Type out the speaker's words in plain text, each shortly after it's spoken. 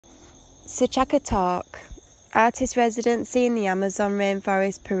Sachaqa Talk, Artist Residency in the Amazon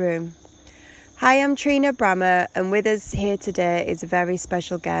Rainforest, Peru. Hi, I'm Trina Brammer, and with us here today is a very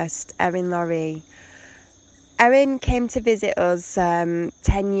special guest, Erin Loree. Erin came to visit us 10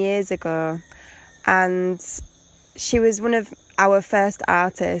 years ago, and she was one of our first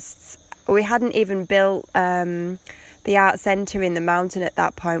artists. We hadn't even built the art centre in the mountain at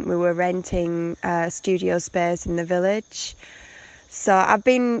that point. We were renting studio space in the village. So I've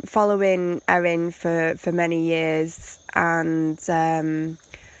been following Erin for many years, and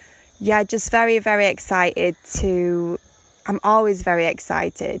just very, very excited to. I'm always very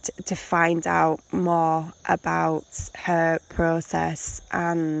excited to find out more about her process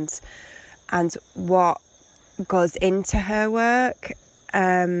and what goes into her work.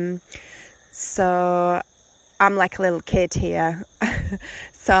 So I'm like a little kid here.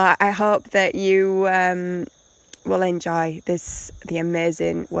 So I hope that you will enjoy the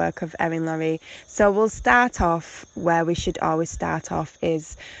amazing work of Erin Loree. So we'll start off where we should always start off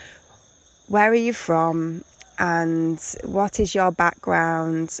is, where are you from and what is your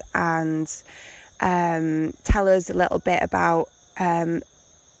background, and tell us a little bit about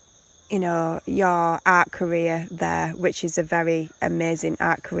your art career there, which is a very amazing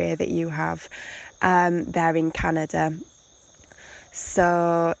art career that you have there in Canada.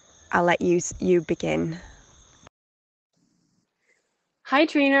 So I'll let you begin. Hi,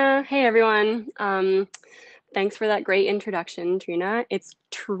 Trina. Hey, everyone. Thanks for that great introduction, Trina. It's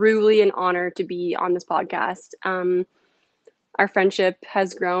truly an honor to be on this podcast. Our friendship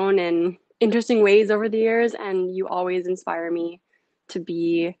has grown in interesting ways over the years, and you always inspire me to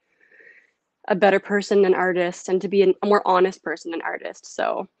be a better person than artist and to be a more honest person than artist.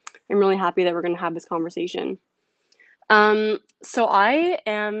 So I'm really happy that we're going to have this conversation. So I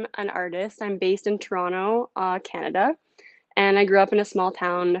am an artist. I'm based in Toronto, Canada, and I grew up in a small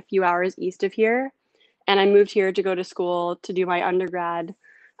town a few hours east of here. And I moved here to go to school to do my undergrad,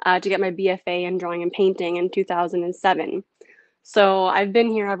 to get my BFA in drawing and painting in 2007. So I've been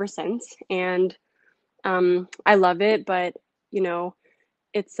here ever since, and I love it. But you know,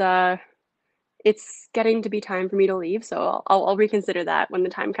 it's uh, it's getting to be time for me to leave, so I'll reconsider that when the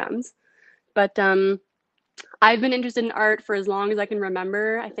time comes. But I've been interested in art for as long as I can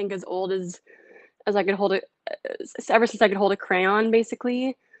remember. I think as old as I could hold it, ever since I could hold a crayon,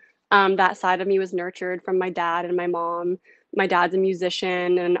 basically. That side of me was nurtured from my dad and my mom. My dad's a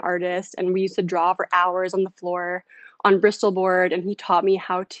musician and an artist, and we used to draw for hours on the floor on Bristol board, and he taught me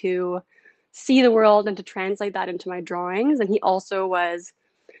how to see the world and to translate that into my drawings. And he also was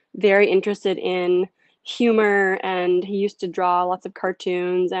very interested in humor, and he used to draw lots of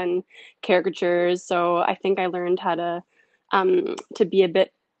cartoons and caricatures. So I think I learned how to be a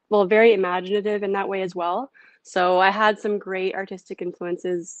bit, well, very imaginative in that way as well. So I had some great artistic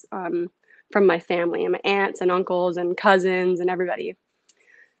influences from my family and my aunts and uncles and cousins and everybody.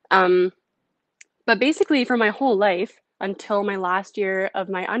 Um, but basically, for my whole life, until my last year of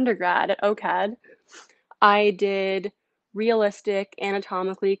my undergrad at OCAD, I did realistic,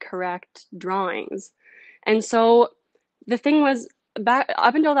 anatomically correct drawings. And so the thing was, back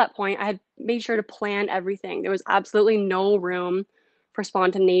up until that point, I had made sure to plan everything. There was absolutely no room for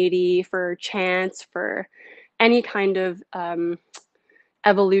spontaneity, for chance, for any kind of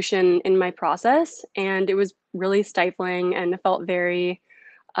evolution in my process. And it was really stifling and it felt very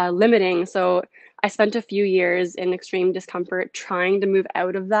limiting. So I spent a few years in extreme discomfort trying to move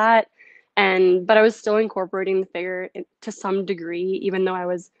out of that. But I was still incorporating the figure to some degree, even though I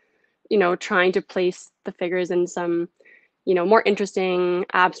was, trying to place the figures in some, more interesting,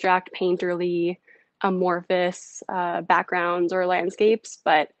 abstract, painterly, amorphous backgrounds or landscapes.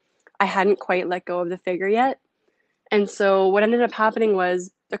 But I hadn't quite let go of the figure yet. And so what ended up happening was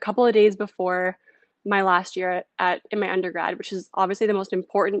a couple of days before my last year in my undergrad, which is obviously the most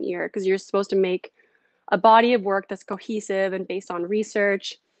important year because you're supposed to make a body of work that's cohesive and based on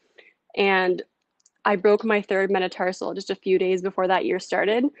research. And I broke my third metatarsal just a few days before that year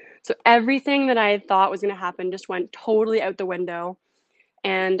started. So everything that I thought was going to happen just went totally out the window.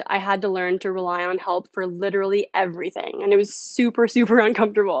 And I had to learn to rely on help for literally everything. And it was super, super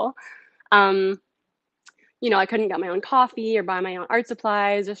uncomfortable. Um, I couldn't get my own coffee or buy my own art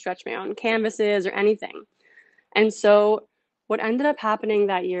supplies or stretch my own canvases or anything. And so what ended up happening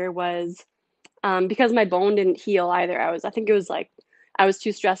that year was because my bone didn't heal either. I think it was like I was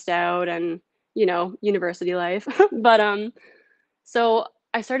too stressed out and, university life. But so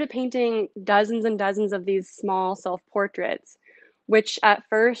I started painting dozens and dozens of these small self-portraits, which at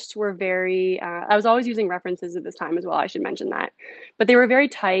first were very, I was always using references at this time as well, I should mention that. But they were very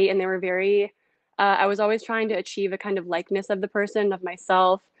tight and they were very, I was always trying to achieve a kind of likeness of the person, of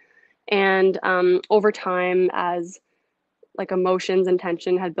myself. And over time, as like emotions and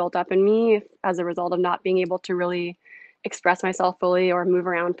tension had built up in me as a result of not being able to really express myself fully or move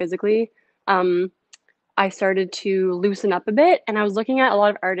around physically, um, I started to loosen up a bit. And I was looking at a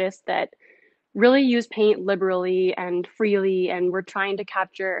lot of artists that really use paint liberally and freely and were trying to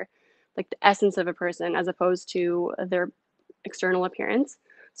capture like the essence of a person as opposed to their external appearance.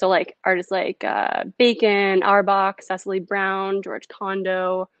 So like artists like Bacon, Auerbach, Cecily Brown, George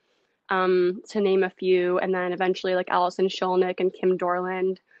Condo, to name a few, and then eventually like Alison Skolnick and Kim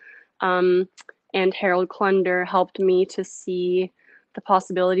Dorland, um, and Harold Klunder helped me to see the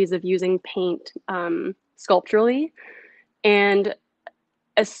possibilities of using paint sculpturally. And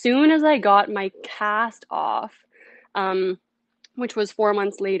as soon as I got my cast off, um, which was 4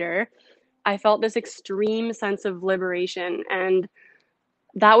 months later, I felt this extreme sense of liberation. And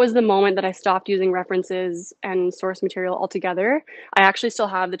that was the moment that I stopped using references and source material altogether. I actually still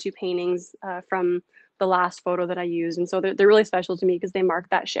have the two paintings from the last photo that I used. And so they're really special to me because they mark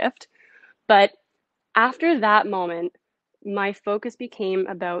that shift. But after that moment, my focus became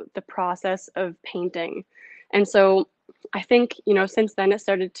about the process of painting. And so I think, since then it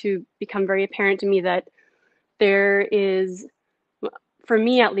started to become very apparent to me that there is, for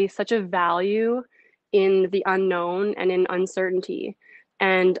me at least, such a value in the unknown and in uncertainty.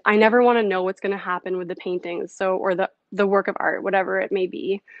 And I never want to know what's going to happen with the paintings, or the work of art, whatever it may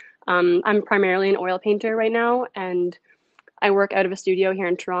be. I'm primarily an oil painter right now, and I work out of a studio here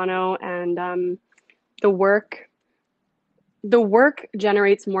in Toronto, and the work the work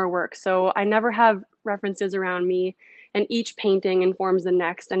generates more work. So I never have references around me, and each painting informs the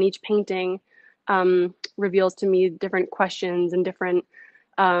next, and each painting reveals to me different questions and different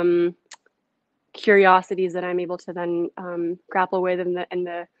um, curiosities that I'm able to then grapple with in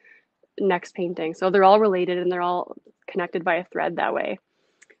the next painting. So they're all related and they're all connected by a thread that way.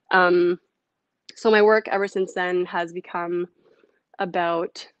 Um, so my work ever since then has become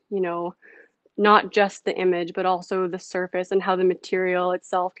about, not just the image, but also the surface and how the material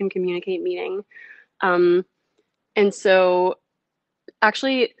itself can communicate meaning. Um, and so,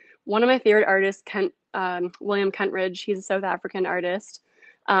 actually, one of my favorite artists, William Kentridge, he's a South African artist.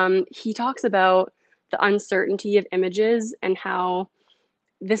 He talks about the uncertainty of images and how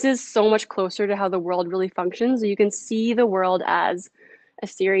this is so much closer to how the world really functions. You can see the world as a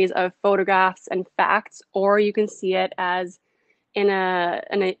series of photographs and facts, or you can see it as in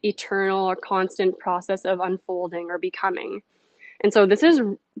an eternal or constant process of unfolding or becoming. And so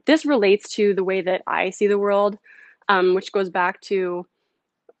this relates to the way that I see the world, which goes back to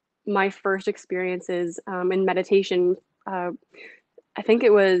my first experiences in meditation. I think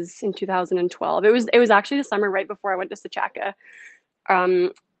it was in 2012. It was actually the summer right before I went to Sachaqa,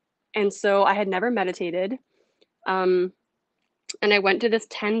 um, and so I had never meditated, um, and I went to this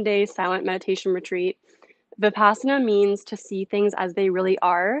 10-day silent meditation retreat. Vipassana means to see things as they really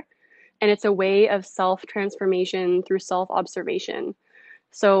are, and it's a way of self transformation through self observation.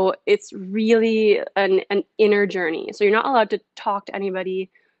 So it's really an inner journey. So you're not allowed to talk to anybody,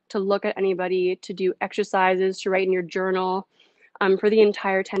 to look at anybody, to do exercises, to write in your journal for the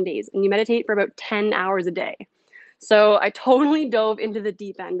entire 10 days. And you meditate for about 10 hours a day. So I totally dove into the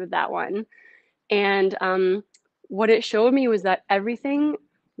deep end with that one. And what it showed me was that everything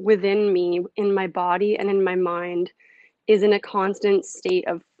within me, in my body and in my mind, is in a constant state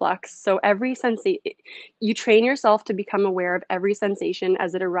of flux. So every sensation, you train yourself to become aware of every sensation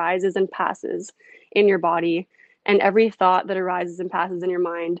as it arises and passes in your body, and every thought that arises and passes in your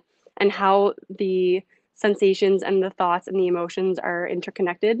mind, and how the sensations and the thoughts and the emotions are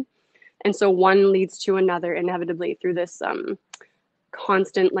interconnected. And so one leads to another inevitably through this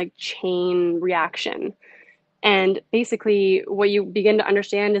constant like chain reaction. And basically, what you begin to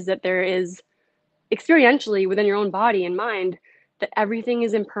understand is that there is experientially within your own body and mind that everything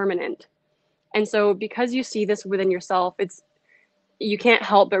is impermanent. And so because you see this within yourself, you can't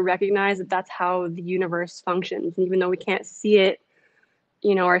help but recognize that that's how the universe functions. And even though we can't see it,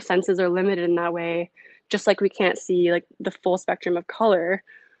 our senses are limited in that way, just like we can't see like the full spectrum of color.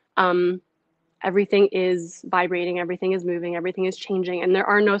 Um, Everything is vibrating, everything is moving, everything is changing, and there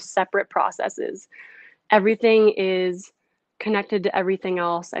are no separate processes. Everything is connected to everything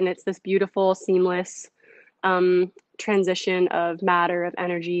else, and it's this beautiful, seamless transition of matter, of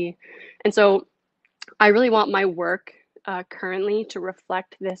energy. And so I really want my work currently to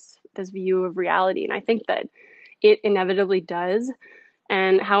reflect this view of reality, and I think that it inevitably does.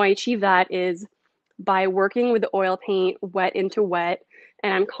 And how I achieve that is by working with the oil paint wet into wet,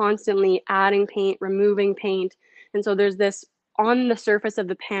 and I'm constantly adding paint, removing paint. And so there's this on the surface of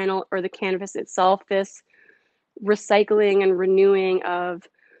the panel or the canvas itself, this recycling and renewing of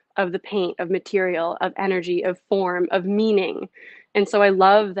of the paint, of material, of energy, of form, of meaning. And so I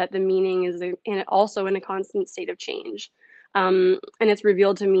love that the meaning is also in a constant state of change. And it's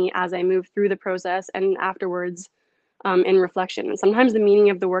revealed to me as I move through the process and afterwards in reflection. And sometimes the meaning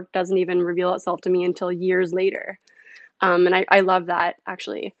of the work doesn't even reveal itself to me until years later. And I love that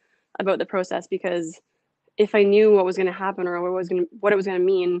actually about the process, because if I knew what was going to happen or what it was going to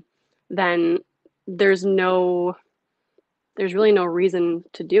mean, then there's no there's really no reason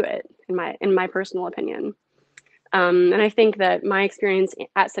to do it in my personal opinion. And I think that my experience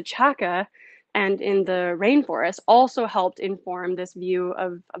at Sachaqa and in the rainforest also helped inform this view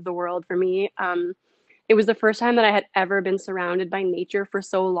of the world for me. It was the first time that I had ever been surrounded by nature for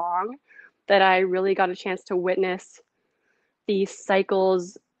so long that I really got a chance to witness the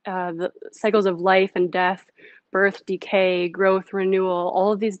cycles of life and death, birth, decay, growth, renewal,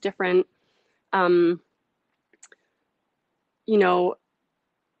 all of these different, um, you know,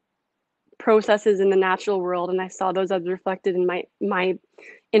 processes in the natural world, and I saw those as reflected in my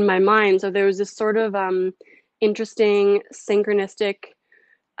mind. So there was this sort of interesting synchronistic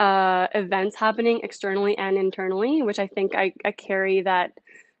events happening externally and internally, which I think I carry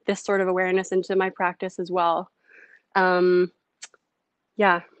this sort of awareness into my practice as well. Um,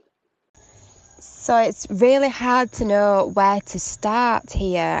 yeah. So it's really hard to know where to start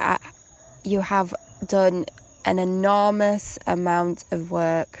here. You have done an enormous amount of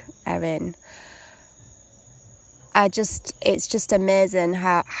work, Erin. It's just amazing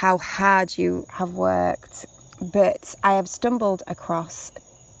how hard you have worked. But I have stumbled across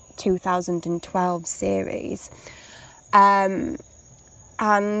 2012 series, and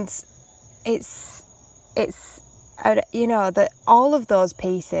it's that all of those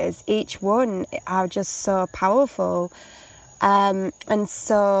pieces, each one, are just so powerful. And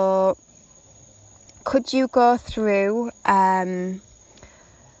so, could you go through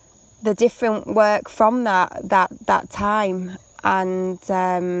the different work from that time, and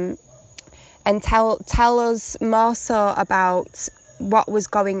tell us more so about what was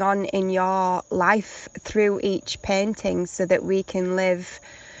going on in your life through each painting, so that we can live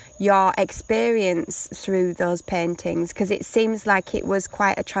your experience through those paintings, because it seems like it was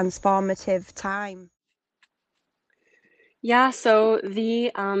quite a transformative time. Yeah, so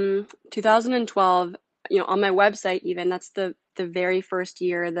the 2012, on my website even, that's the very first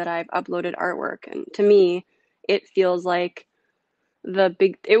year that I've uploaded artwork. And to me, it feels like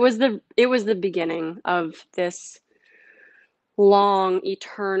it was the beginning of this long,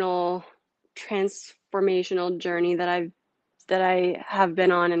 eternal, transformational journey that I have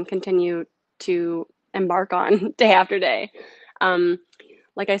been on and continue to embark on day after day. Um,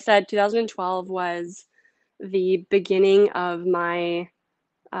 like I said, 2012 was the beginning of my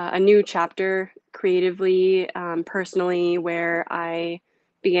a new chapter creatively, personally, where I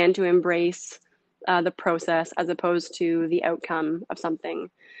began to embrace the process as opposed to the outcome of something.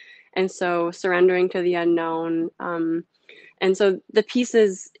 And so surrendering to the unknown. And so the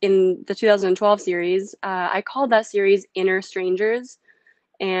pieces in the 2012 series, I called that series Inner Strangers.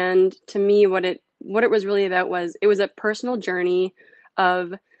 And to me, what it was really about was it was a personal journey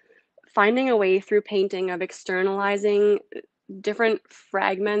of finding a way through painting of externalizing different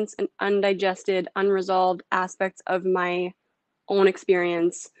fragments and undigested, unresolved aspects of my own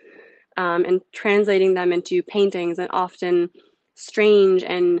experience, and translating them into paintings, and often strange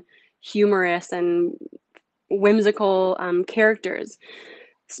and humorous and whimsical characters.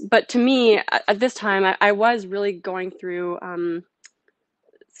 But to me, at this time, I was really going through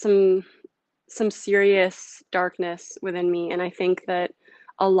some serious darkness within me, and I think that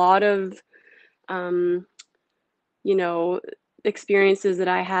a lot of um, you know, experiences that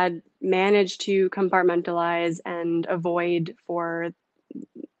I had managed to compartmentalize and avoid for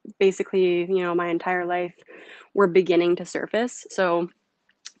basically, my entire life were beginning to surface. So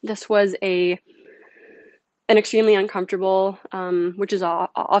this was an extremely uncomfortable, which is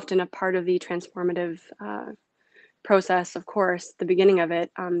often a part of the transformative process, of course, the beginning of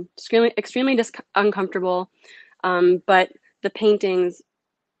it, extremely uncomfortable, but the paintings,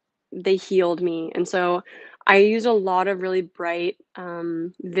 they healed me. And so I used a lot of really bright,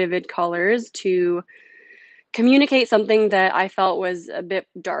 vivid colors to communicate something that I felt was a bit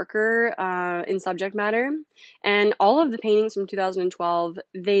darker in subject matter. And all of the paintings from 2012,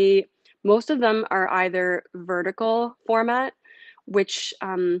 most of them are either vertical format, which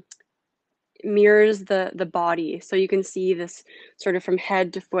mirrors the body. So you can see this sort of from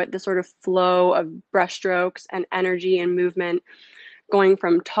head to foot, the sort of flow of brushstrokes and energy and movement going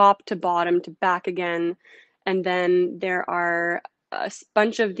from top to bottom to back again. And then there are a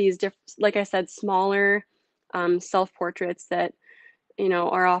bunch of these like I said, smaller self-portraits that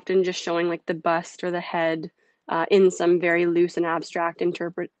are often just showing like the bust or the head in some very loose and abstract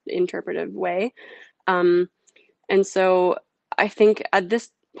interpretive way. Um, and so I think at this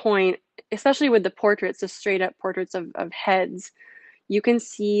point, especially with the portraits, the straight up portraits of heads, you can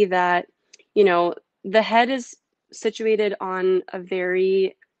see that, the head is situated on a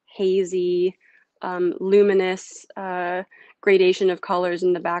very hazy, luminous gradation of colors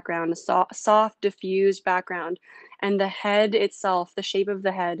in the background, a soft, diffused background. And the head itself, the shape of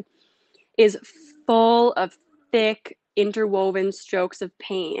the head, is full of thick, interwoven strokes of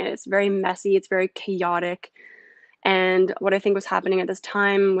paint. And it's very messy, it's very chaotic. And what I think was happening at this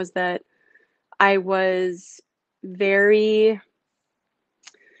time was that I was very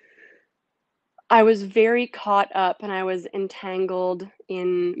I was very caught up and I was entangled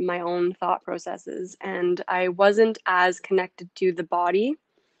in my own thought processes, and I wasn't as connected to the body.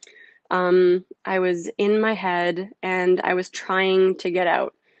 I was in my head and I was trying to get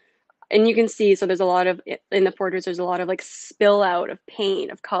out. And you can see, so there's a lot of, in the portraits, there's a lot of like spill out of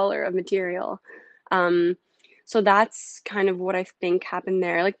paint, of color, of material. Um, so that's kind of what I think happened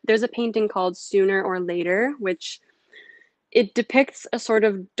there. Like there's a painting called Sooner or Later, which it depicts a sort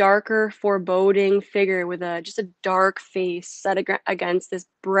of darker, foreboding figure with a just a dark face set against this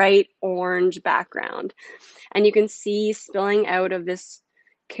bright orange background. And you can see spilling out of this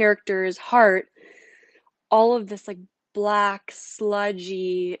character's heart all of this like black,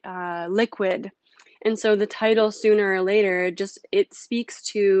 sludgy liquid. And so the title Sooner or Later just it speaks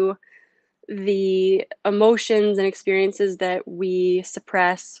to the emotions and experiences that we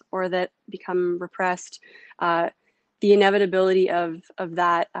suppress or that become repressed, uh, the inevitability of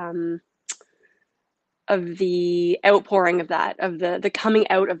that, of the outpouring of that, of the coming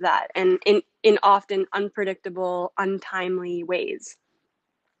out of that, and in often unpredictable, untimely ways.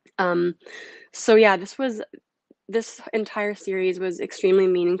 Um, so yeah, this entire series was extremely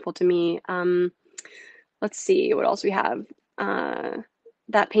meaningful to me. Let's see what else we have.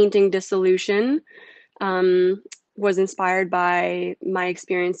 That painting Dissolution um, was inspired by my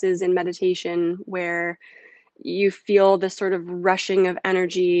experiences in meditation, where you feel this sort of rushing of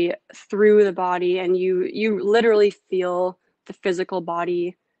energy through the body, and you literally feel the physical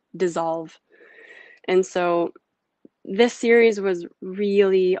body dissolve. And so this series was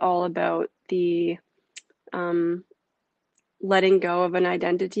really all about the letting go of an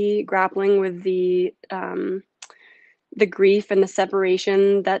identity, grappling with the grief and the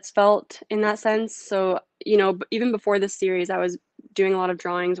separation that's felt in that sense. So, even before this series, I was doing a lot of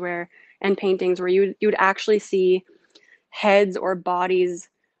drawings and paintings where you would actually see heads or bodies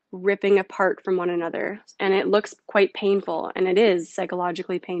ripping apart from one another, and it looks quite painful, and it is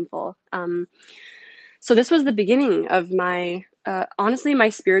psychologically painful. So this was the beginning of my honestly my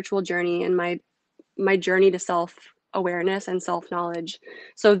spiritual journey and my journey to self awareness and self knowledge.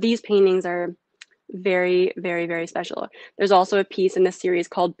 So these paintings are very, very, very special. There's also a piece in this series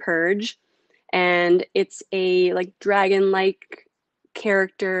called Purge, and it's a like dragon-like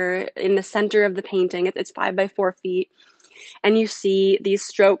character in the center of the painting. It's 5 by 4 feet, and you see these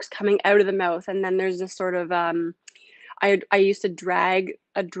strokes coming out of the mouth, and then there's this sort of I used to drag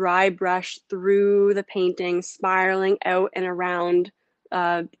a dry brush through the painting, spiraling out and around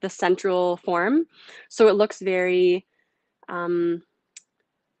the central form, so it looks very um,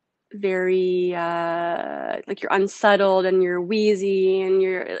 very like you're unsettled and you're wheezy and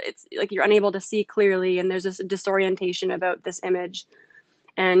it's like you're unable to see clearly, and there's this disorientation about this image,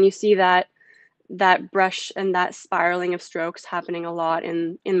 and you see that brush and that spiraling of strokes happening a lot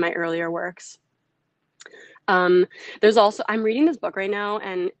in my earlier works. um, there's also, I'm reading this book right now,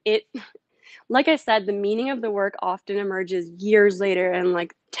 and it, like I said, the meaning of the work often emerges years later, and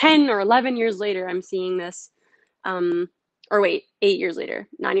like 10 or 11 years later I'm seeing this, um, or wait, 8 years later,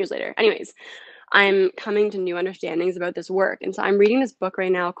 9 years later, anyways, I'm coming to new understandings about this work. And so I'm reading this book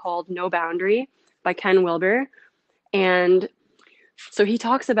right now called No Boundary by Ken Wilber. And so he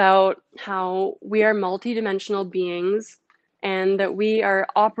talks about how we are multidimensional beings and that we are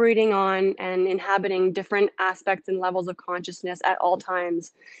operating on and inhabiting different aspects and levels of consciousness at all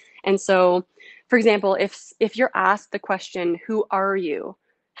times. And so, for example, if you're asked the question, who are you?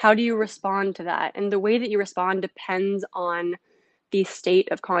 How do you respond to that? And the way that you respond depends on the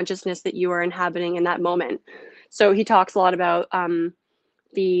state of consciousness that you are inhabiting in that moment. So he talks a lot about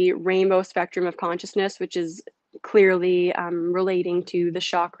the rainbow spectrum of consciousness, which is clearly relating to the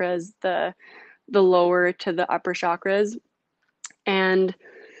chakras, the lower to the upper chakras, and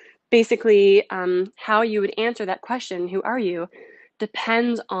basically how you would answer that question, who are you,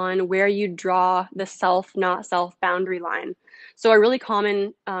 depends on where you draw the self, not self boundary line. So a really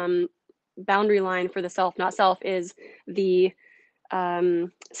common boundary line for the self, not self is the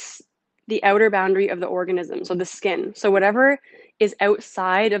the outer boundary of the organism, so the skin. So whatever is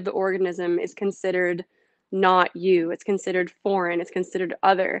outside of the organism is considered not you. It's considered foreign. It's considered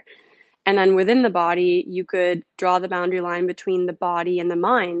other. And then within the body, you could draw the boundary line between the body and the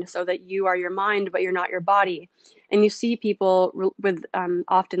mind so that you are your mind, but you're not your body. And you see people with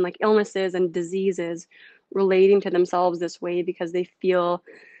often like illnesses and diseases relating to themselves this way because they feel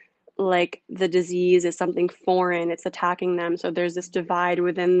like the disease is something foreign, it's attacking them. So there's this divide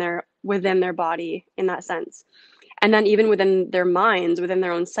within their body in that sense. And then even within their minds, within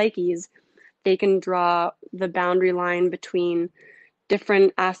their own psyches, they can draw the boundary line between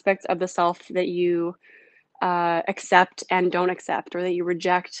different aspects of the self that you accept and don't accept, or that you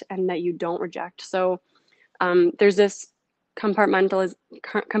reject and that you don't reject. So there's this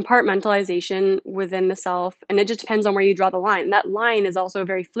compartmentalization within the self, and it just depends on where you draw the line. That line is also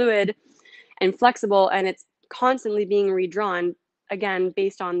very fluid and flexible, and it's constantly being redrawn, again,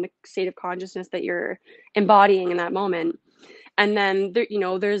 based on the state of consciousness that you're embodying in that moment. And then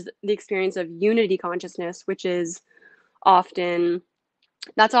there's the experience of unity consciousness, which is often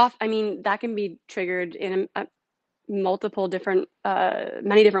that can be triggered in multiple different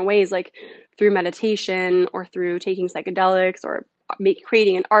many different ways, like through meditation or through taking psychedelics or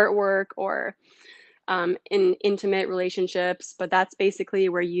creating an artwork or in intimate relationships. But that's basically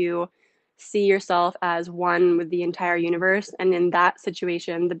where you see yourself as one with the entire universe, and in that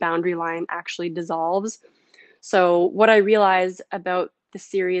situation the boundary line actually dissolves. So what I realized about the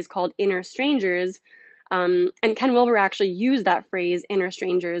series called Inner Strangers, and Ken Wilber actually used that phrase, inner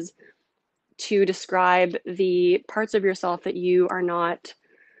strangers, to describe the parts of yourself that you are not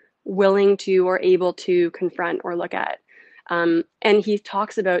willing to or able to confront or look at. And he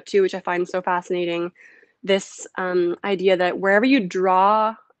talks about, too, which I find so fascinating, this idea that wherever you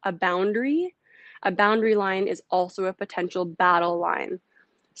draw a boundary line is also a potential battle line.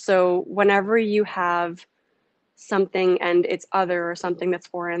 So whenever you have something and it's other, or something that's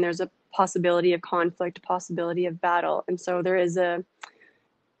foreign, there's a possibility of conflict, a possibility of battle. And so there is a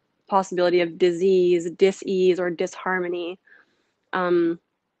possibility of disease, dis-ease, or disharmony. So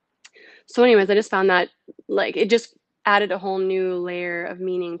anyways, I just found that like it just added a whole new layer of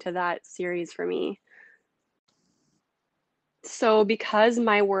meaning to that series for me. So because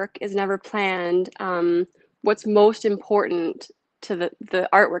my work is never planned, what's most important to the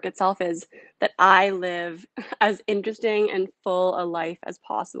artwork itself is that I live as interesting and full a life as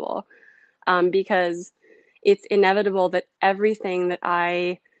possible, because it's inevitable that everything that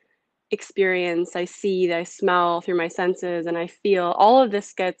I experience, I see, that I smell through my senses, and I feel, all of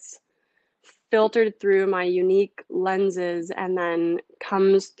this gets filtered through my unique lenses and then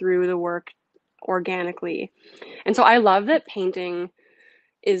comes through the work organically. And so I love that painting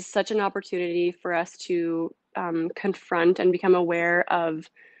is such an opportunity for us to confront and become aware of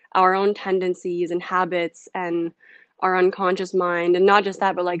our own tendencies and habits and our unconscious mind. And not just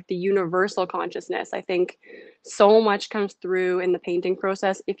that, but like the universal consciousness. I think so much comes through in the painting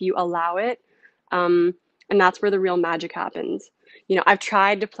process if you allow it. And that's where the real magic happens. I've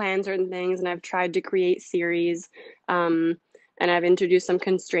tried to plan certain things and I've tried to create series, and I've introduced some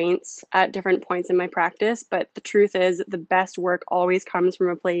constraints at different points in my practice. But the truth is, the best work always comes from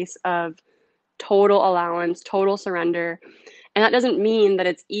a place of total allowance, total surrender. And that doesn't mean that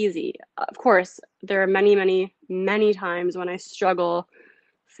it's easy. Of course, there are many, many, many times when I struggle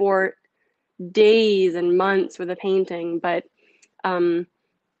for days and months with a painting. But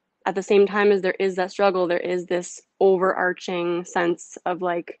at the same time as there is that struggle, there is this overarching sense of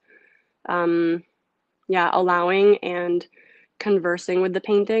like, allowing and conversing with the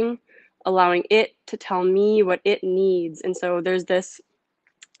painting, allowing it to tell me what it needs. And so there's this,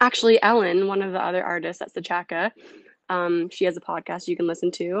 actually, Ellen, one of the other artists at Sachaqa, she has a podcast you can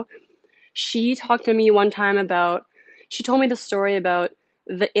listen to. She talked to me one time she told me the story about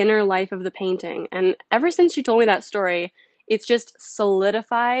the inner life of the painting. And ever since she told me that story, it's just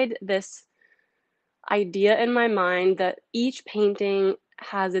solidified this idea in my mind that each painting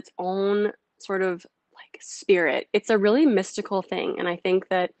has its own sort of like spirit. It's a really mystical thing. And I think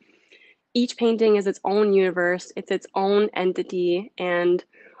that each painting is its own universe, it's its own entity. And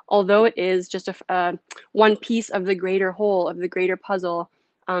although it is just one piece of the greater whole, of the greater puzzle,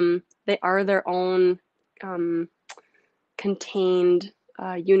 they are their own contained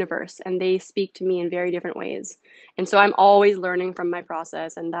universe, and they speak to me in very different ways. And so I'm always learning from my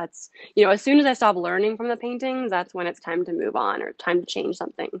process, and that's, as soon as I stop learning from the paintings, that's when it's time to move on or time to change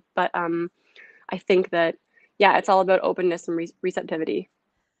something. But I think that, yeah, it's all about openness and receptivity.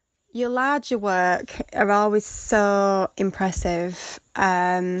 Your larger work are always so impressive.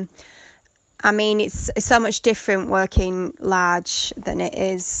 I mean, it's so much different working large than it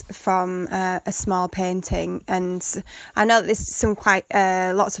is from a small painting. And I know that there's some quite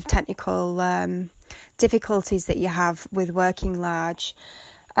lots of technical difficulties that you have with working large.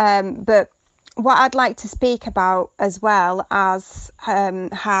 But what I'd like to speak about as well as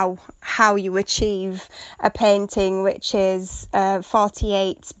how you achieve a painting which is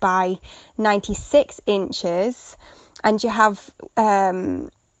 48 by 96 inches, and you have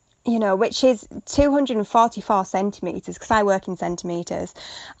which is 244 centimeters, because I work in centimeters,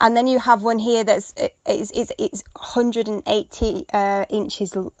 and then you have one here it's 180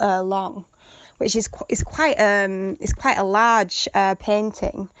 inches long, which is quite a large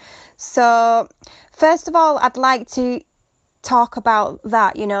painting. So first of all, I'd like to talk about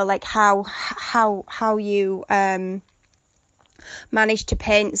that. Like how you manage to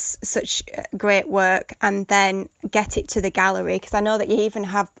paint such great work and then get it to the gallery, because I know that you even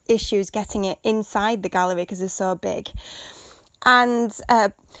have issues getting it inside the gallery because they're so big. And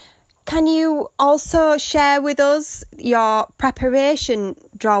can you also share with us your preparation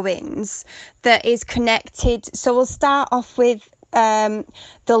drawings that is connected? So we'll start off with the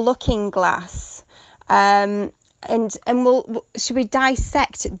looking glass. And should we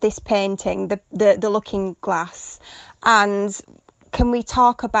dissect this painting, the looking glass? And can we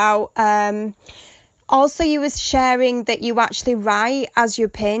talk about also, you was sharing that you actually write as you're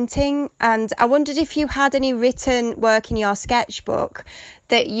painting, and I wondered if you had any written work in your sketchbook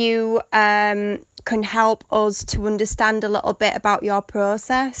that you can help us to understand a little bit about your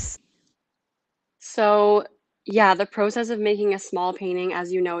process. So, yeah, the process of making a small painting,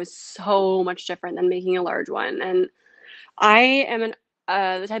 as you know, is so much different than making a large one. And I am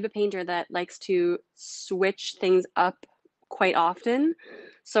the type of painter that likes to switch things up quite often.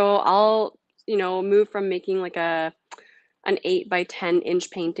 So I'll, move from making like an 8 by 10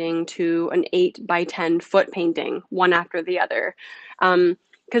 inch painting to an 8 by 10 foot painting, one after the other.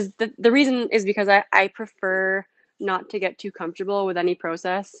 Because the reason is because I prefer not to get too comfortable with any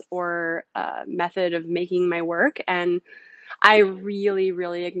process or method of making my work. And I really,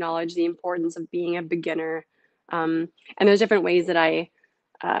 really acknowledge the importance of being a beginner. And there's different ways that I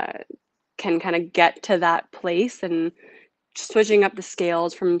uh, can kind of get to that place, and switching up the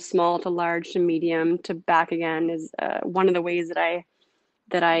scales from small to large to medium to back again is one of the ways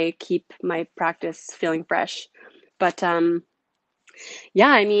that I keep my practice feeling fresh. But yeah,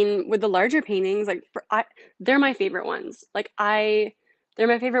 I mean, with the larger paintings, like they're my favorite ones. They're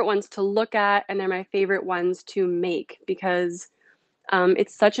my favorite ones to look at, and they're my favorite ones to make because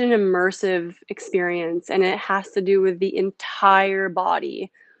it's such an immersive experience, and it has to do with the entire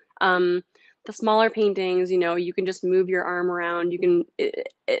body. Um, the smaller paintings, you can just move your arm around.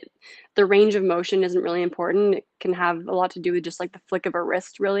 The range of motion isn't really important. It can have a lot to do with just like the flick of a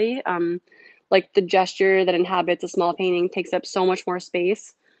wrist, really. Like the gesture that inhabits a small painting takes up so much more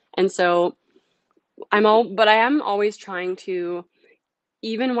space. And so but I am always trying to,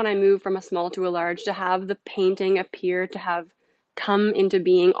 even when I move from a small to a large, to have the painting appear to have come into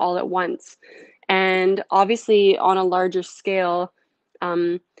being all at once. And obviously, on a larger scale,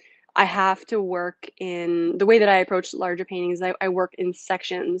 um, I have to work in the way that I approach larger paintings. I work in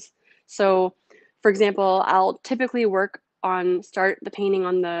sections. So, for example, I'll typically start the painting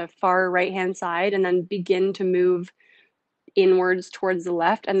on the far right hand side and then begin to move inwards towards the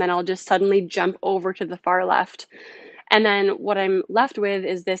left. And then I'll just suddenly jump over to the far left. And then what I'm left with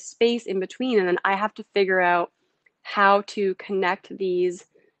is this space in between. And then I have to figure out how to connect these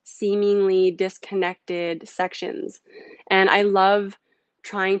seemingly disconnected sections. And I love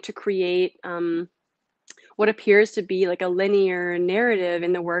trying to create what appears to be like a linear narrative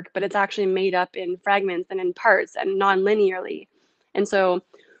in the work, but it's actually made up in fragments and in parts and non-linearly. And so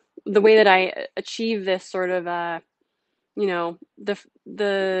the way that I achieve this sort of, you know,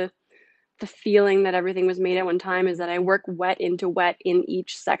 the feeling that everything was made at one time is that I work wet into wet in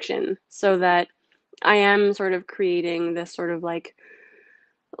each section, so that I am sort of creating this sort of like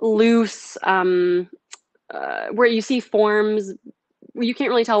loose, where you see forms, you can't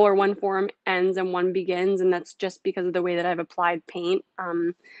really tell where one form ends and one begins, and that's just because of the way that I've applied paint.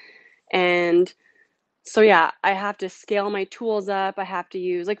 And so yeah, I have to scale my tools up. I have to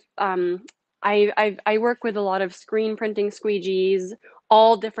use like I work with a lot of screen printing squeegees,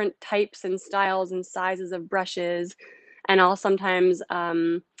 all different types and styles and sizes of brushes, and I'll sometimes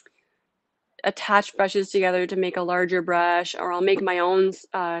attach brushes together to make a larger brush, or I'll make my own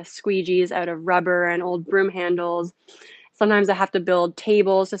squeegees out of rubber and old broom handles. Sometimes I have to build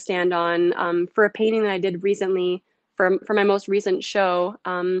tables to stand on. For a painting that I did recently for my most recent show,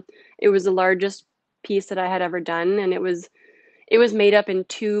 it was the largest piece that I had ever done, and it was made up in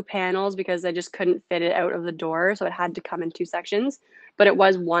two panels because I just couldn't fit it out of the door, so it had to come in two sections. But it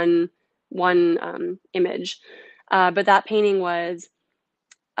was one image. But that painting was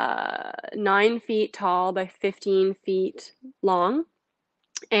 9 feet tall by 15 feet long,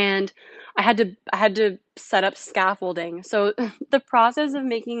 and I had to set up scaffolding. So the process of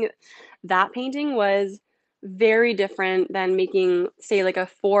making that painting was very different than making, say, like a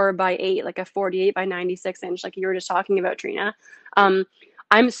 4 by 8, like a 48 by 96 inch, like you were just talking about, Trina. Um,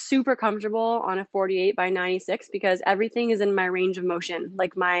 I'm super comfortable on a 48 by 96 because everything is in my range of motion.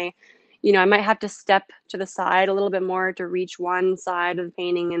 Like I might have to step to the side a little bit more to reach one side of the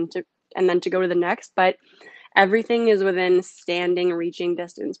painting and then to go to the next, but everything is within standing reaching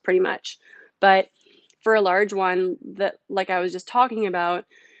distance pretty much. But for a large one that, like I was just talking about,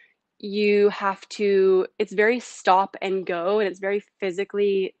 you have to, it's very stop and go, and it's very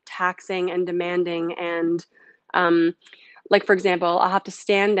physically taxing and demanding. And um, like, for example, I'll have to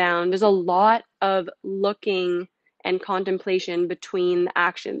stand down. There's a lot of looking and contemplation between the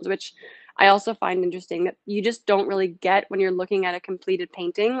actions, which I also find interesting that you just don't really get when you're looking at a completed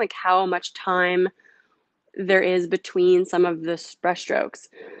painting, like how much time there is between some of the brushstrokes.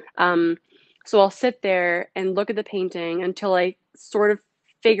 Um, so I'll sit there and look at the painting until I sort of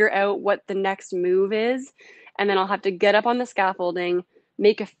figure out what the next move is. And then I'll have to get up on the scaffolding,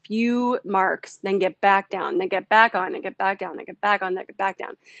 make a few marks, then get back down, then get back on, then get back down, then get back on, then get back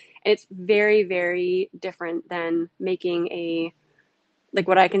down. And it's very, very different than making like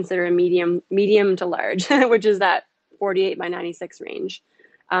what I consider a medium to large, which is that 48 by 96 range.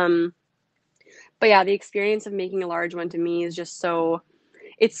 Um, but yeah, the experience of making a large one to me is just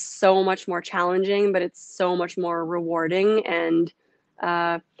it's so much more challenging, but it's so much more rewarding. And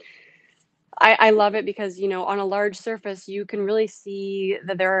uh, I love it because, on a large surface, you can really see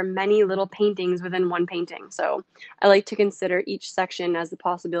that there are many little paintings within one painting. So I like to consider each section as the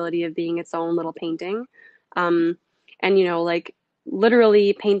possibility of being its own little painting. Um, and, like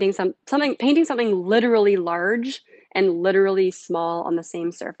literally painting something literally large and literally small on the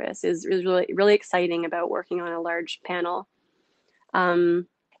same surface is really, really exciting about working on a large panel. Um,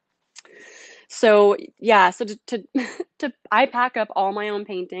 so yeah, so I pack up all my own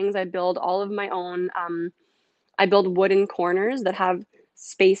paintings. I build all of my own. I build wooden corners that have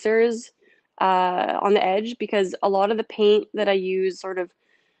spacers on the edge because a lot of the paint that I use sort of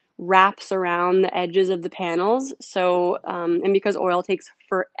wraps around the edges of the panels. So and because oil takes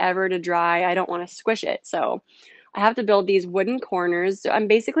forever to dry, I don't want to squish it. So I have to build these wooden corners. So I'm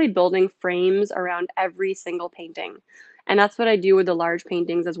basically building frames around every single painting. And that's what I do with the large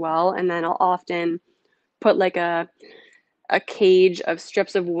paintings as well. And then I'll often put like a cage of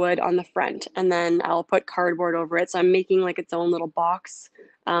strips of wood on the front, and then I'll put cardboard over it. So I'm making like its own little box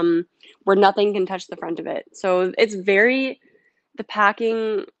where nothing can touch the front of it. So the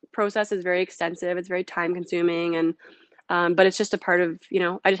packing process is very extensive. It's very time consuming, and but it's just a part of,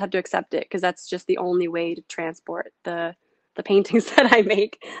 I just have to accept it because that's just the only way to transport the paintings that I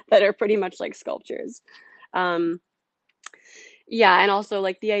make that are pretty much like sculptures. Um, yeah, and also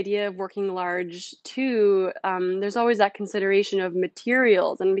like the idea of working large too, there's always that consideration of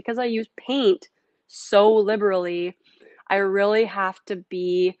materials. And because I use paint so liberally, I really have to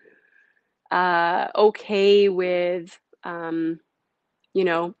be okay with,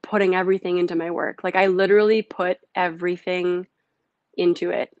 putting everything into my work. Like I literally put everything into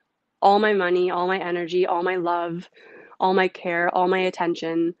it. All my money, all my energy, all my love, all my care, all my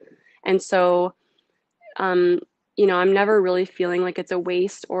attention. And so um, I'm never really feeling like it's a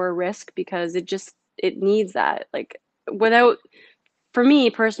waste or a risk because it needs that. Like without, for me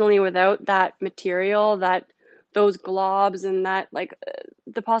personally, without that material, those globs and that like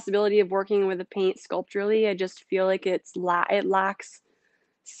the possibility of working with a paint sculpturally, I just feel like it lacks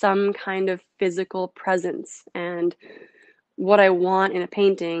some kind of physical presence. And what I want in a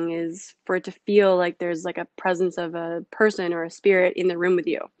painting is for it to feel like there's like a presence of a person or a spirit in the room with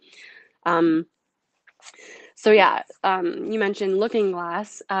you. Um, So yeah, you mentioned Looking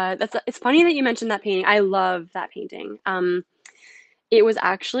Glass. It's funny that you mentioned that painting. I love that painting. It was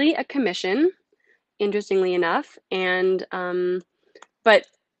actually a commission, interestingly enough, and but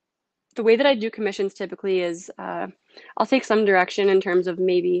the way that I do commissions typically is I'll take some direction in terms of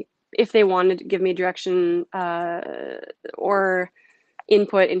maybe if they wanted to give me direction or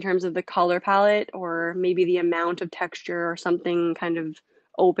input in terms of the color palette or maybe the amount of texture or something kind of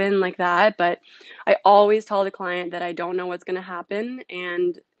open like that. But I always tell the client that I don't know what's going to happen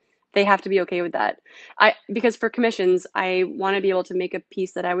and they have to be okay with that. Because for commissions, I want to be able to make a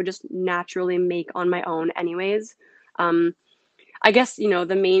piece that I would just naturally make on my own anyways. I guess,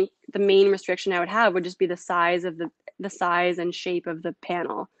 the main restriction I would have would just be the size of the size and shape of the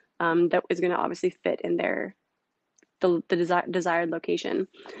panel that is going to obviously fit in the desired location.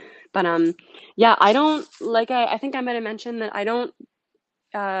 But yeah, I don't like I think I might have mentioned that I don't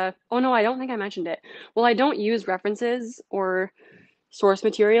oh no, I don't think I mentioned it. Well, I don't use references or source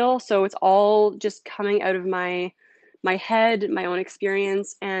material, so it's all just coming out of my head, my own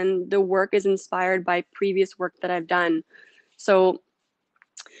experience, and the work is inspired by previous work that I've done. So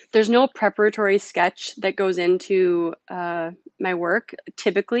there's no preparatory sketch that goes into my work.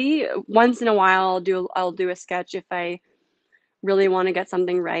 Typically, once in a while, I'll do a sketch if I really want to get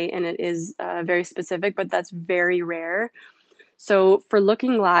something right and it is very specific, but that's very rare. So for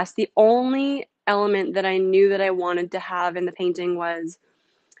Looking Glass, the only element that I knew that I wanted to have in the painting was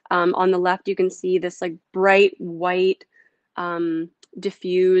on the left, you can see this like bright white,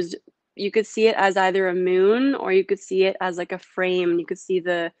 diffused. You could see it as either a moon or you could see it as like a frame. You could see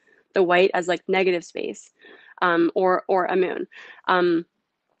the white as like negative space, or a moon.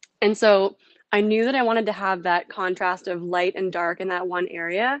 And so I knew that I wanted to have that contrast of light and dark in that one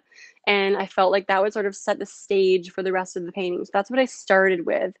area. And I felt like that would sort of set the stage for the rest of the painting. So that's what I started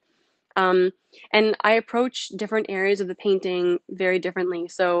with. Um, and I approach different areas of the painting very differently.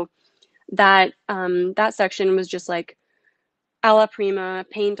 So that section was just like alla prima,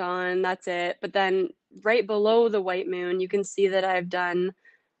 paint on, that's it. But then right below the white moon, you can see that I've done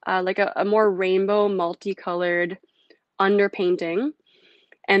like a more rainbow, multicolored underpainting.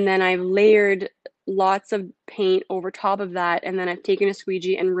 And then I've layered lots of paint over top of that. And then I've taken a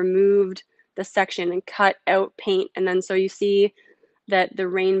squeegee and removed the section and cut out paint. And then so you see that the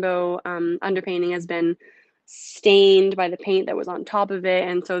rainbow underpainting has been stained by the paint that was on top of it.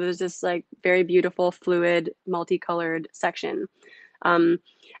 And so there's this like very beautiful, fluid, multicolored section. And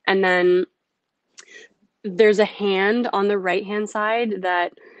then there's a hand on the right-hand side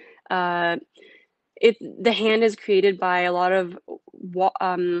that uh, the hand is created by a lot of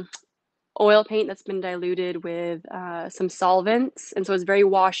oil paint that's been diluted with some solvents. And so it's very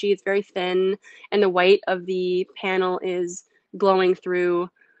washy, it's very thin, and the white of the panel is glowing through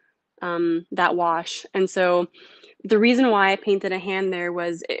that wash. And so the reason why I painted a hand there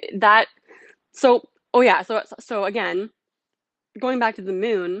was that. So, oh yeah, so again, going back to the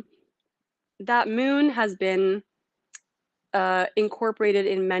moon, that moon has been incorporated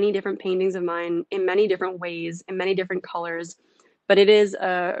in many different paintings of mine in many different ways, in many different colors, but it is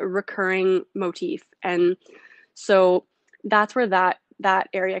a recurring motif. And so that's where that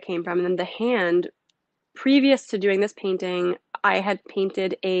area came from. And then the hand, previous to doing this painting, I had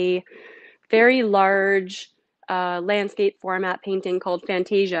painted a very large landscape format painting called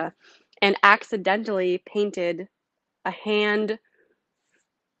Fantasia and accidentally painted a hand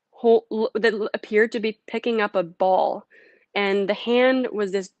that appeared to be picking up a ball. And the hand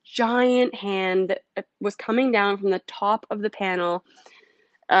was this giant hand that was coming down from the top of the panel,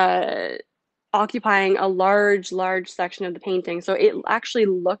 uh, occupying a large, large section of the painting. So it actually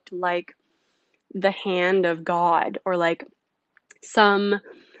looked like the hand of God or like some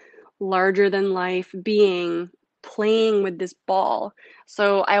larger than life being playing with this ball.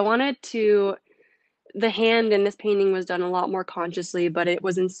 So I wanted to, the hand in this painting was done a lot more consciously, but it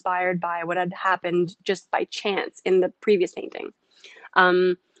was inspired by what had happened just by chance in the previous painting.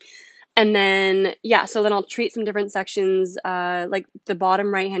 And then, yeah, so then I'll treat some different sections, like the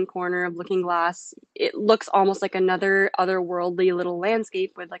bottom right-hand corner of Looking Glass. It looks almost like another otherworldly little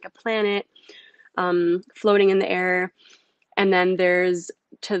landscape with like a planet floating in the air. And then there's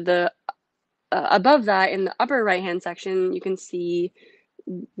to the above that in the upper right-hand section, you can see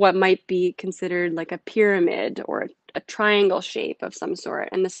what might be considered like a pyramid or a triangle shape of some sort,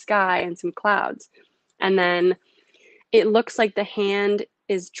 and the sky and some clouds. And then it looks like the hand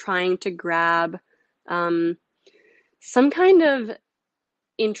is trying to grab some kind of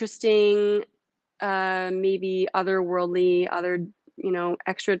interesting, maybe otherworldly,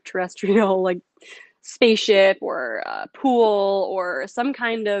 extraterrestrial, like spaceship or a pool or some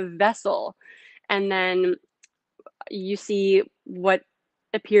kind of vessel. And then you see what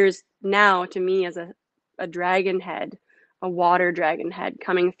appears now to me as a dragon head, a water dragon head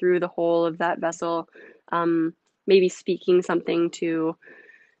coming through the hole of that vessel, maybe speaking,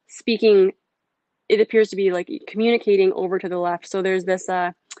 it appears to be like communicating over to the left. So there's this,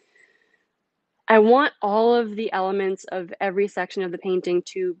 I want all of the elements of every section of the painting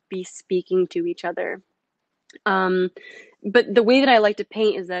to be speaking to each other. But the way that I like to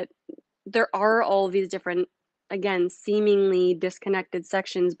paint is that there are all these different, again, seemingly disconnected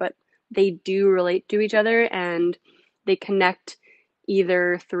sections, but they do relate to each other and they connect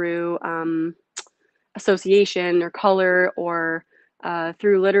either through association or color or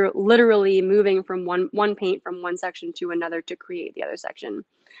through literally moving from one paint from one section to another to create the other section.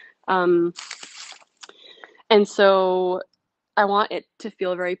 Um, and so I want it to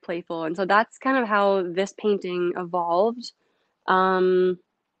feel very playful. And so that's kind of how this painting evolved. Um,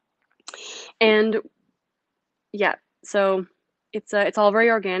 and yeah, so it's all very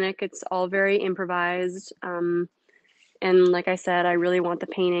organic. It's all very improvised. And like I said, I really want the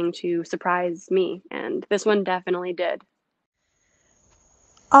painting to surprise me, and this one definitely did.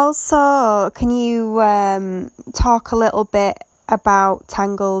 Also, can you talk a little bit about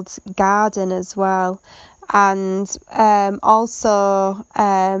Tangled Garden as well? And also,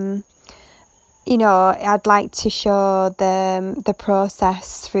 I'd like to show the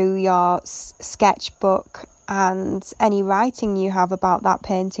process through your sketchbook and any writing you have about that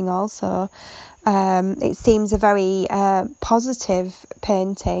painting also. It seems a very positive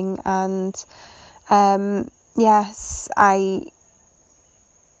painting, and yes, yeah,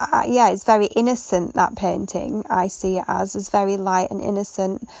 it's very innocent, that painting. I see it as very light and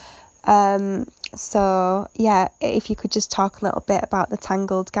innocent. So yeah, if you could just talk a little bit about the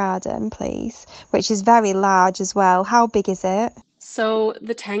Tangled Garden, please, which is very large as well. How big is it? So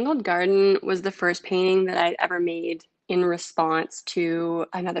the Tangled Garden was the first painting that I'd ever made in response to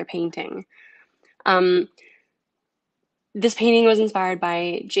another painting. Um, this painting was inspired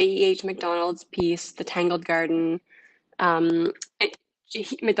by J.E.H. MacDonald's piece, The Tangled Garden. Um, it,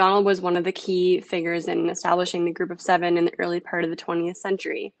 MacDonald was one of the key figures in establishing the Group of Seven in the early part of the 20th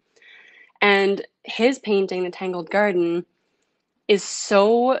century. And his painting, The Tangled Garden, is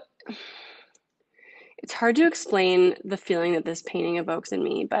so, it's hard to explain the feeling that this painting evokes in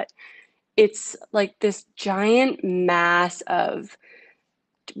me, but it's like this giant mass of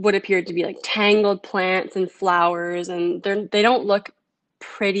what appeared to be like tangled plants and flowers, and they don't look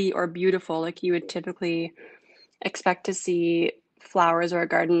pretty or beautiful like you would typically expect to see flowers or a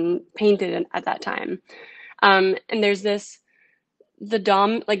garden painted at that time. And there's this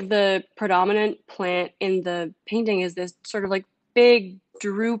the predominant plant in the painting is this sort of like big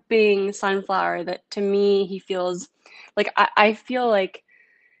drooping sunflower that to me he feels like I feel like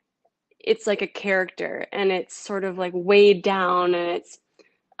it's like a character and it's sort of like weighed down and it's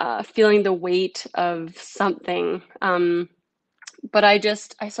feeling the weight of something. But I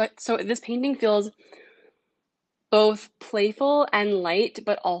saw so this painting feels both playful and light,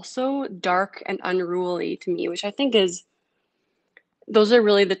 but also dark and unruly to me, which I think is those are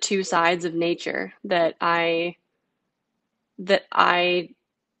really the two sides of nature that I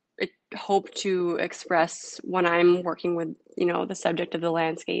hope to express when I'm working with, the subject of the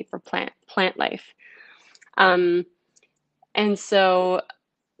landscape or plant life. Um, and so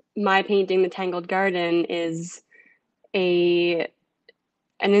my painting, The Tangled Garden, is a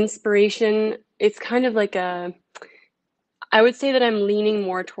an inspiration. It's kind of like I would say that I'm leaning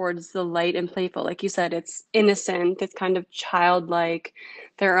more towards the light and playful. Like you said, it's innocent, it's kind of childlike.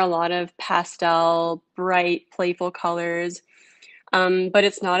 There are a lot of pastel, bright, playful colors. But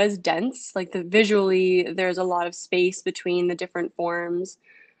it's not as dense. Like visually, there's a lot of space between the different forms.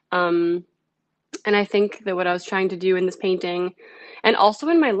 Um, and I think that what I was trying to do in this painting, and also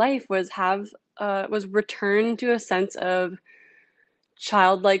in my life, was return to a sense of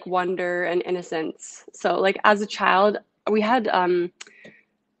childlike wonder and innocence. So, like as a child, we had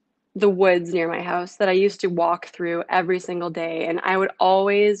the woods near my house that I used to walk through every single day, and I would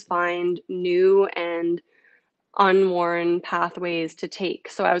always find new and unworn pathways to take.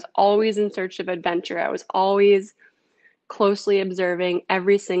 So I was always in search of adventure. I was always closely observing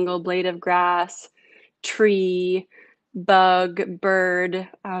every single blade of grass, tree, bug, bird.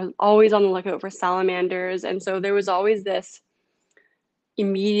 I was always on the lookout for salamanders. And so there was always this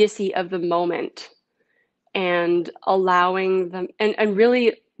immediacy of the moment and allowing them and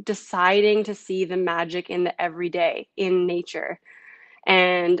really deciding to see the magic in the everyday in nature.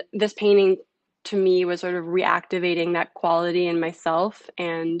 And this painting to me was sort of reactivating that quality in myself.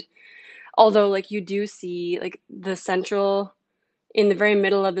 And although like you do see like the central in the very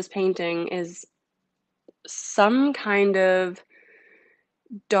middle of this painting is some kind of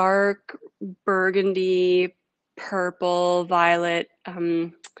dark burgundy, purple, violet,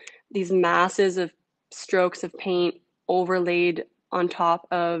 these masses of strokes of paint overlaid on top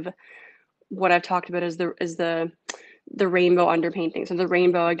of what I've talked about as the rainbow underpainting. So the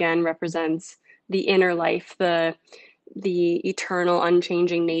rainbow again represents the inner life, the eternal,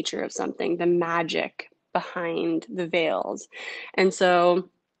 unchanging nature of something, the magic behind the veils. And so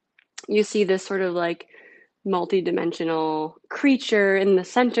you see this sort of like multi-dimensional creature in the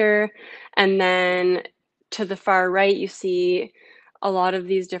center, and then to the far right you see a lot of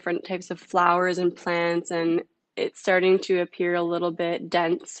these different types of flowers and plants, and it's starting to appear a little bit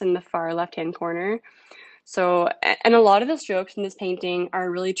dense in the far left-hand corner. So, and a lot of the strokes in this painting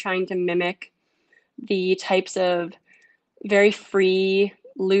are really trying to mimic the types of very free,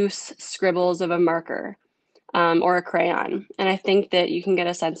 loose scribbles of a marker or a crayon. And I think that you can get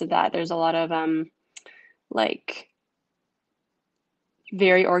a sense of that. There's a lot of like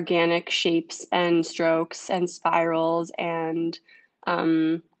very organic shapes and strokes and spirals and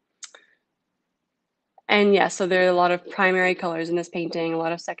yeah, so there are a lot of primary colors in this painting, a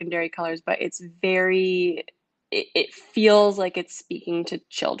lot of secondary colors, but it feels like it's speaking to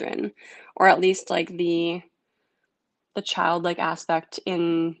children, or at least like the childlike aspect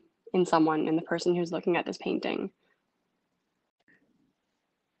in someone, in the person who's looking at this painting.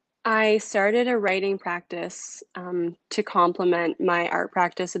 I started a writing practice to complement my art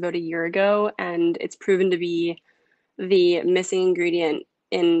practice about a year ago, and it's proven to be the missing ingredient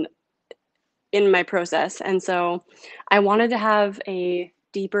in my process. And so I wanted to have a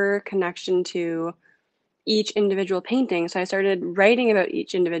deeper connection to each individual painting. So I started writing about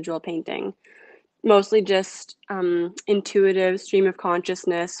each individual painting, mostly just intuitive stream of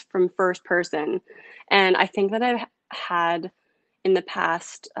consciousness from first person. And I think that I've had in the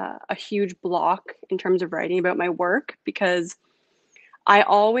past a huge block in terms of writing about my work, because I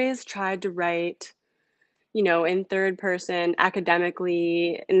always tried to write, you know, in third person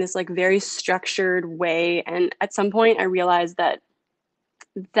academically in this like very structured way. And at some point I realized that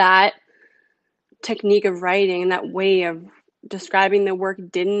that technique of writing and that way of describing the work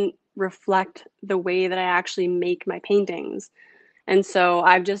didn't reflect the way that I actually make my paintings. And so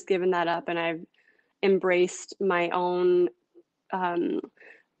I've just given that up, and I've embraced um,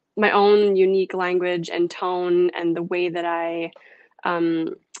 my own unique language and tone, and the way that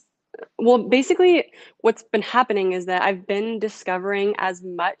um, well, basically, what's been happening is that I've been discovering as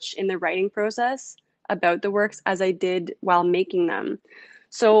much in the writing process about the works as I did while making them.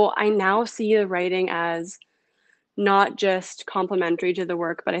 So I now see the writing as not just complementary to the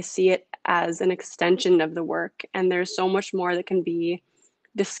work, but I see it as an extension of the work. And there's so much more that can be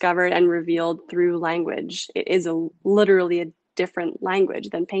discovered and revealed through language. It is literally a different language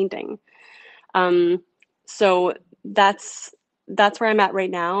than painting. Um, so that's where I'm at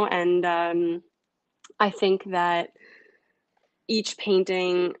right now, and I think that each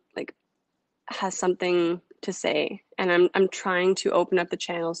painting like has something to say, and I'm trying to open up the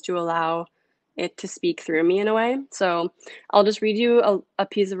channels to allow it to speak through me in a way. So I'll just read you a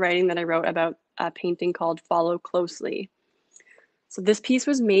piece of writing that I wrote about a painting called Follow Closely. So this piece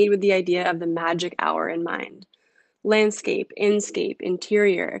was made with the idea of the magic hour in mind. Landscape, inscape,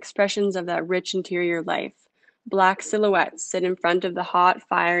 interior, expressions of that rich interior life. Black silhouettes sit in front of the hot,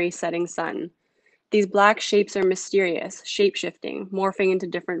 fiery setting sun. These black shapes are mysterious, shape-shifting, morphing into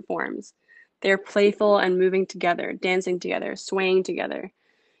different forms. They are playful and moving together, dancing together, swaying together.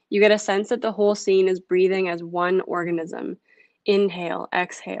 You get a sense that the whole scene is breathing as one organism. Inhale,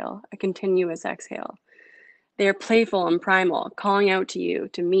 exhale, a continuous exhale. They are playful and primal, calling out to you,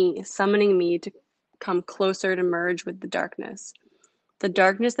 to me, summoning me to come closer to merge with the darkness. The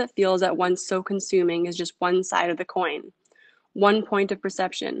darkness that feels at once so consuming is just one side of the coin, one point of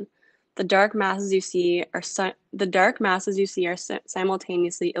perception. The dark masses you see are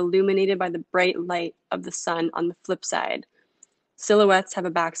simultaneously illuminated by the bright light of the sun on the flip side. Silhouettes have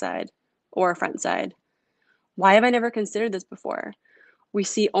a backside or a front side. Why have I never considered this before? We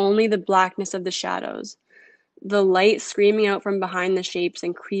see only the blackness of the shadows, the light screaming out from behind the shapes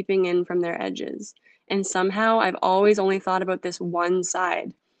and creeping in from their edges. And somehow I've always only thought about this one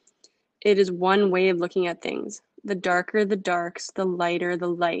side. It is one way of looking at things. The darker the darks, the lighter the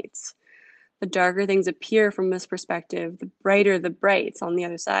lights. The darker things appear from this perspective, the brighter the brights on the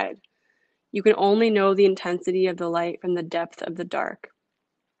other side. You can only know the intensity of the light from the depth of the dark.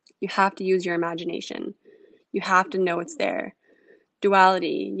 You have to use your imagination. You have to know it's there.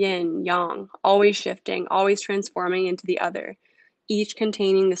 Duality, yin, yang, always shifting, always transforming into the other, each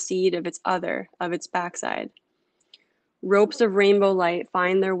containing the seed of its other, of its backside. Ropes of rainbow light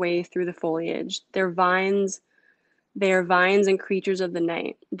find their way through the foliage. They are vines and creatures of the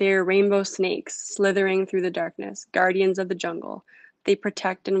night. They are rainbow snakes slithering through the darkness, guardians of the jungle. They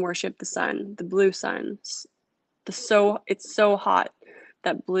protect and worship the sun, the blue sun. It's so hot,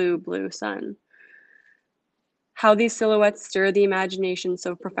 that blue, blue sun. How these silhouettes stir the imagination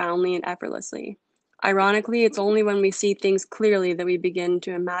so profoundly and effortlessly. Ironically, it's only when we see things clearly that we begin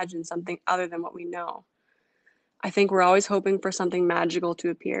to imagine something other than what we know. I think we're always hoping for something magical to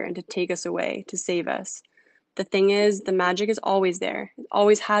appear and to take us away, to save us. The thing is, the magic is always there. It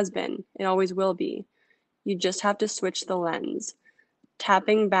always has been. It always will be. You just have to switch the lens,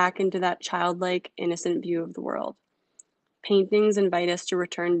 tapping back into that childlike, innocent view of the world. Paintings invite us to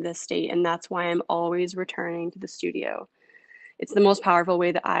return to this state, and that's why I'm always returning to the studio. It's the most powerful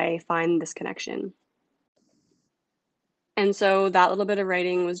way that I find this connection. And so that little bit of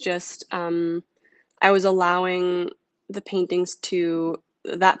writing was just, I was allowing the paintings to,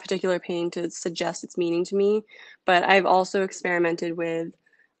 that particular painting to suggest its meaning to me, but I've also experimented with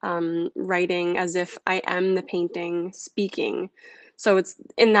writing as if I am the painting speaking. So it's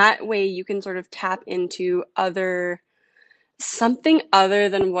in that way you can sort of tap into something other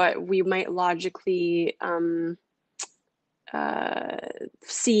than what we might logically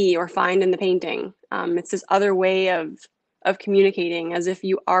see or find in the painting. It's this other way of communicating as if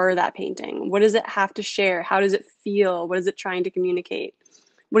you are that painting. What does it have to share? How does it feel? What is it trying to communicate?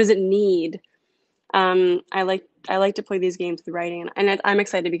 What does it need? I like to play these games with writing, and I'm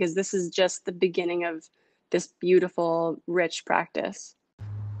excited because this is just the beginning of this beautiful, rich practice.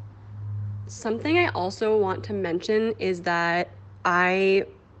 Something I also want to mention is that I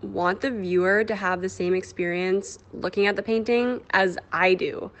want the viewer to have the same experience looking at the painting as I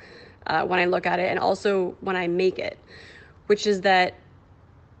do when I look at it, and also when I make it, which is that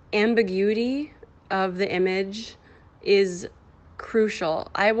ambiguity of the image is crucial.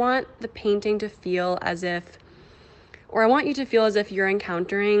 I want the painting to feel as if, or I want you to feel as if you're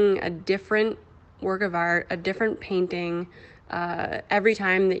encountering a different work of art, a different painting every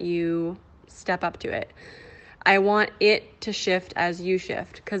time that you step up to it. I want it to shift as you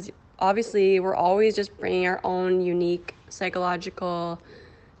shift, because obviously we're always just bringing our own unique psychological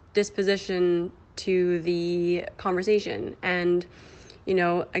disposition to the conversation. And, you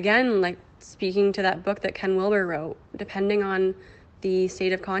know, again, like speaking to that book that Ken Wilber wrote, depending on the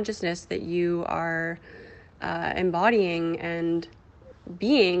state of consciousness that you are embodying and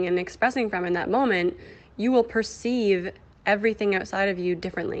being and expressing from in that moment, you will perceive everything outside of you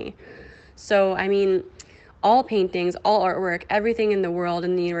differently. So, I mean, all paintings, all artwork, everything in the world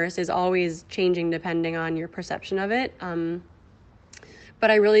and the universe is always changing depending on your perception of it. But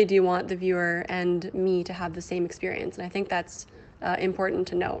I really do want the viewer and me to have the same experience, and I think that's important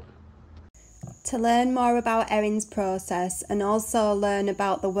to note. To learn more about Erin's process and also learn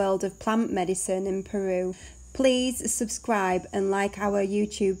about the world of plant medicine in Peru, please subscribe and like our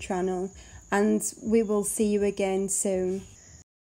YouTube channel, and we will see you again soon.